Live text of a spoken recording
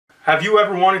Have you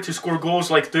ever wanted to score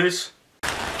goals like this?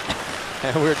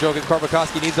 And we were joking,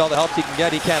 Korpikoski needs all the help he can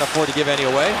get. He can't afford to give any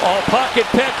away. All pocket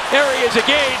pick. There he is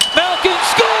again. Malkin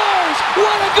scores!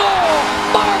 What a goal!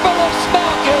 Marvelous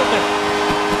Malkin!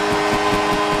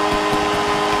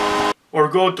 Or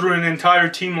go through an entire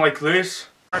team like this?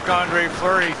 Marc-Andre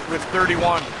Fleury with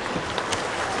 31.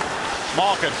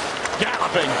 Malkin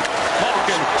galloping.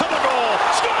 Malkin to the goal.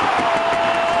 Score!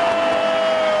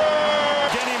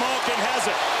 Kenny Malkin has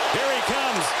it. Here he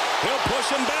comes. He'll push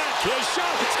him back. His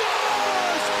shot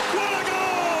scores! What a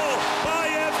goal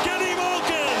by Evgeny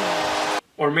Malkin!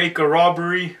 Or make a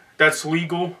robbery that's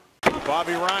legal?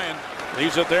 Bobby Ryan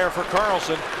leaves it there for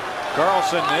Carlson.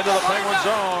 Carlson into the Penguin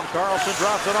zone. Carlson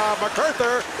drops it off.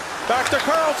 MacArthur back to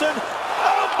Carlson.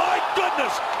 Oh my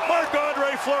goodness!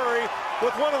 Marc-Andre Fleury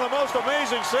with one of the most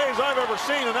amazing saves I've ever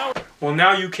seen. And that. Well,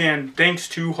 now you can, thanks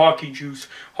to Hockey Juice.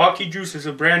 Hockey Juice is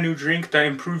a brand new drink that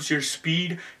improves your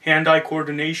speed, hand-eye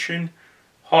coordination,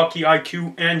 hockey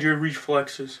IQ, and your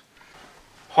reflexes.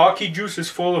 Hockey Juice is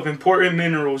full of important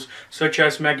minerals such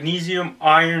as magnesium,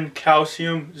 iron,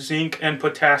 calcium, zinc, and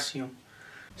potassium.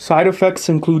 Side effects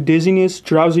include dizziness,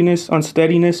 drowsiness,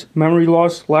 unsteadiness, memory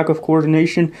loss, lack of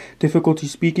coordination, difficulty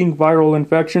speaking, viral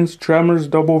infections, tremors,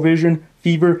 double vision,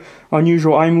 fever,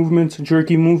 unusual eye movements,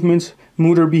 jerky movements,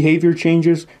 mood or behavior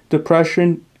changes,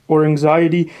 depression or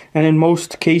anxiety, and in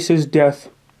most cases, death.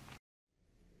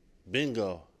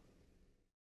 Bingo.